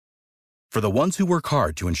For the ones who work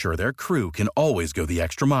hard to ensure their crew can always go the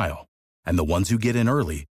extra mile, and the ones who get in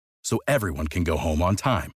early so everyone can go home on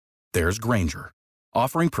time, there's Grainger,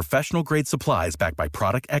 offering professional-grade supplies backed by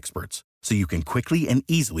product experts so you can quickly and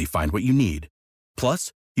easily find what you need.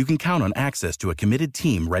 Plus, you can count on access to a committed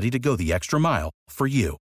team ready to go the extra mile for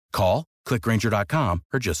you. Call, click Grainger.com,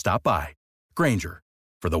 or just stop by. Grainger,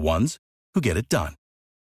 for the ones who get it done.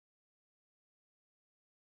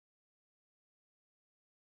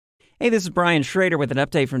 Hey, this is Brian Schrader with an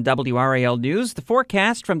update from WRAL News. The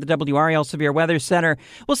forecast from the WRAL Severe Weather Center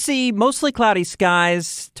will see mostly cloudy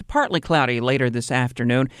skies to partly cloudy later this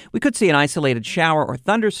afternoon. We could see an isolated shower or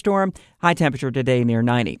thunderstorm. High temperature today near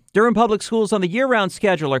 90. Durham Public Schools on the year-round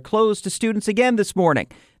schedule are closed to students again this morning.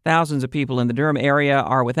 Thousands of people in the Durham area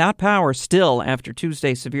are without power still after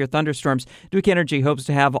Tuesday's severe thunderstorms. Duke Energy hopes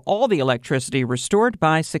to have all the electricity restored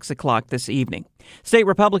by 6 o'clock this evening. State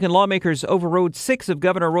Republican lawmakers overrode 6 of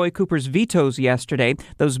Governor Roy Cooper's vetoes yesterday.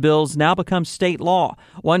 Those bills now become state law.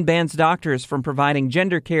 One bans doctors from providing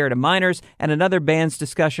gender care to minors, and another bans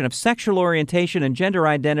discussion of sexual orientation and gender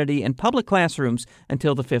identity in public classrooms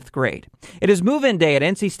until the 5th grade. It is move-in day at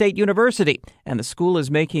NC State University, and the school is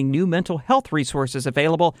making new mental health resources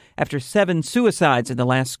available after 7 suicides in the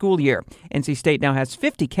last school year. NC State now has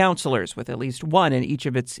 50 counselors, with at least one in each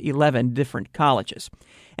of its 11 different colleges.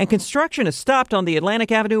 And construction has stopped on the Atlantic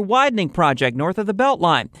Avenue widening project north of the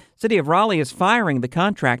Beltline. City of Raleigh is firing the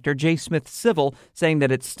contractor, J. Smith Civil, saying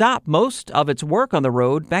that it stopped most of its work on the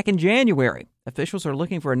road back in January. Officials are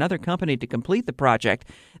looking for another company to complete the project.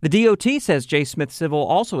 The DOT says J. Smith Civil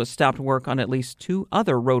also has stopped work on at least 2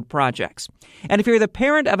 other road projects. And if you're the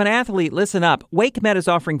parent of an athlete, listen up. WakeMed is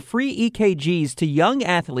offering free EKGs to young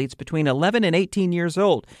athletes between 11 and 18 years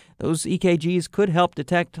old. Those EKGs could help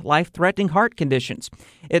detect life-threatening heart conditions.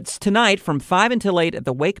 It's tonight from 5 until 8 at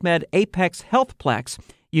the WakeMed Apex Healthplex.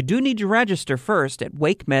 You do need to register first at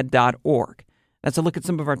wakemed.org. That's a look at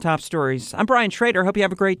some of our top stories. I'm Brian Schrader. Hope you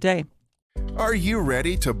have a great day. Are you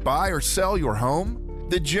ready to buy or sell your home?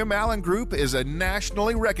 The Jim Allen Group is a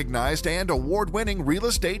nationally recognized and award-winning real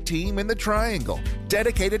estate team in the Triangle,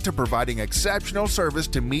 dedicated to providing exceptional service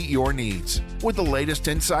to meet your needs. With the latest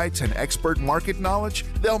insights and expert market knowledge,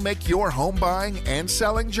 they'll make your home buying and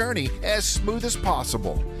selling journey as smooth as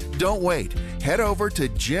possible. Don't wait. Head over to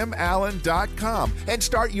jimallen.com and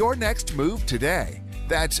start your next move today.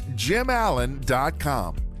 That's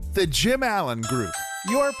jimallen.com. The Jim Allen Group,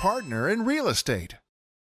 your partner in real estate.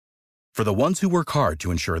 For the ones who work hard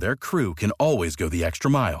to ensure their crew can always go the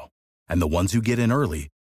extra mile, and the ones who get in early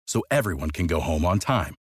so everyone can go home on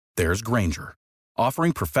time, there's Grainger,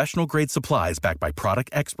 offering professional-grade supplies backed by product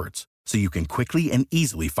experts so you can quickly and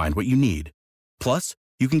easily find what you need. Plus,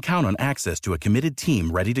 you can count on access to a committed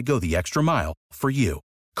team ready to go the extra mile for you.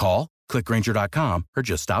 Call, click Grainger.com, or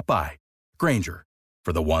just stop by. Grainger,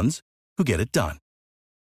 for the ones who get it done.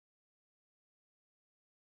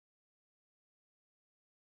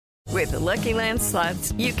 With the Lucky Land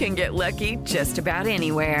Slots, you can get lucky just about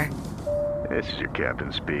anywhere. This is your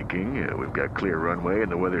captain speaking. We've got clear runway and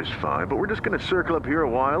the weather's fine, but we're just going to circle up here a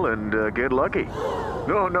while and get lucky.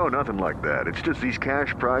 No, nothing like that. It's just these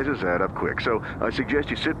cash prizes add up quick. So I suggest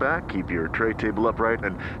you sit back, keep your tray table upright,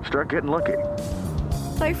 and start getting lucky.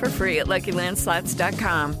 Play for free at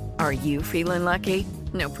LuckyLandSlots.com. Are you feeling lucky?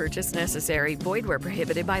 No purchase necessary. Void where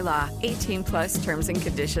prohibited by law. 18+ terms and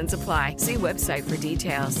conditions apply. See website for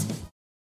details.